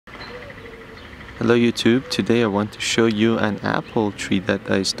Hello YouTube, today I want to show you an apple tree that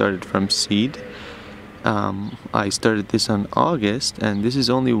I started from seed. I started this on August and this is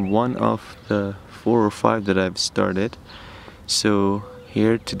only one of the 4 or 5 that I've started. So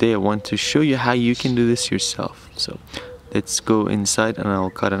here today I want to show you how you can do this yourself. So let's go inside and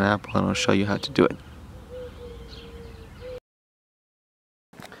I'll cut an apple and I'll show you how to do it.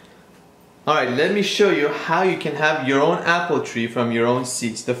 Alright, let me show you how you can have your own apple tree from your own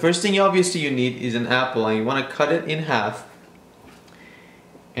seeds. The first thing obviously you need is an apple, and you want to cut it in half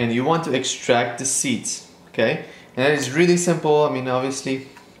and you want to extract the seeds, okay? And that is really simple. I mean, obviously,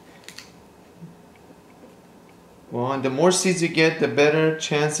 well, the more seeds you get, the better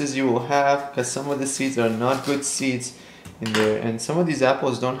chances you will have, because some of the seeds are not good seeds in there, and some of these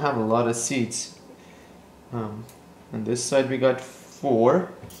apples don't have a lot of seeds. On this side we got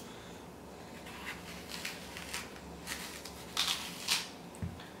 4.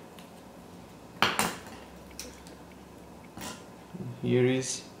 Here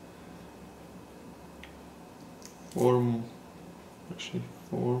is 4, actually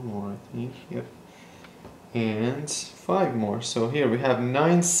 4 more, I think. Yep. And 5 more. So here we have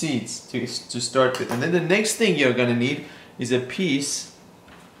 9 seeds to start with. And then the next thing you're gonna need is a piece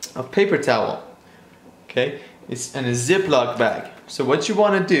of paper towel. Okay, it's in a Ziploc bag. So what you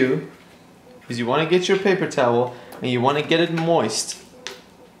want to do is you want to get your paper towel and you want to get it moist.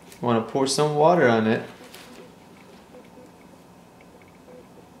 You want to pour some water on it.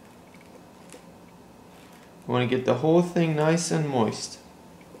 You want to get the whole thing nice and moist.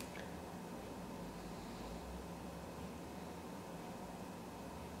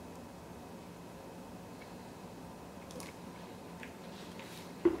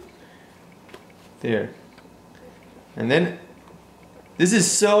 There. And then, this is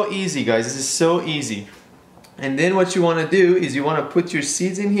so easy, guys. This is so easy. And then what you want to do is you want to put your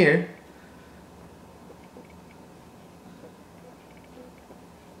seeds in here.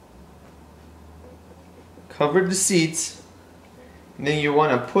 Cover the seeds, and then you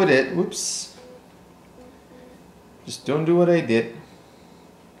want to put it, whoops, just don't do what I did.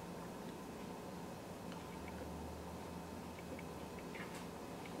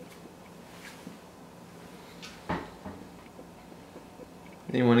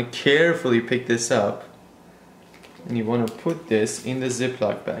 Then you want to carefully pick this up, and you want to put this in the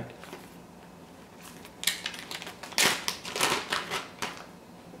Ziploc bag.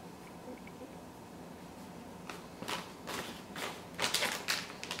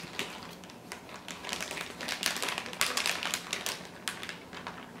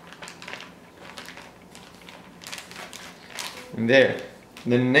 And there.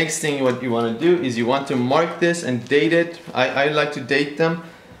 And then the next thing what you want to do is you want to mark this and date it. I like to date them.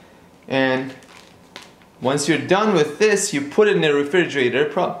 And once you're done with this, you put it in the refrigerator,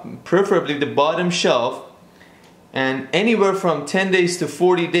 preferably the bottom shelf. And anywhere from 10 days to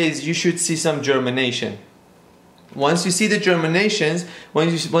 40 days, you should see some germination. Once you see the germinations,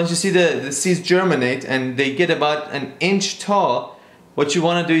 once you see the seeds germinate and they get about an inch tall, what you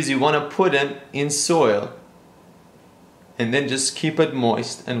want to do is you want to put them in soil. And then just keep it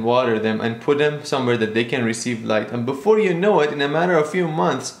moist and water them and put them somewhere that they can receive light. And before you know it, in a matter of a few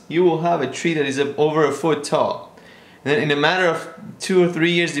months, you will have a tree that is over a foot tall. And then in a matter of 2 or 3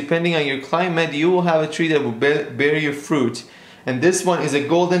 years, depending on your climate, you will have a tree that will bear you fruit. And this one is a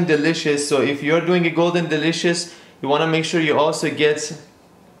golden delicious. So if you're doing a golden delicious, you want to make sure you also get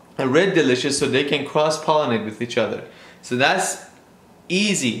a red delicious so they can cross-pollinate with each other. So that's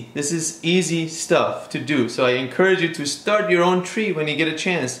easy. This is easy stuff to do. So I encourage you to start your own tree when you get a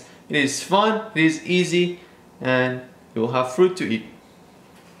chance. It is fun, it is easy, and you will have fruit to eat.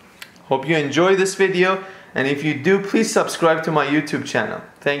 Hope you enjoy this video, and if you do, please subscribe to my YouTube channel.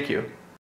 Thank you.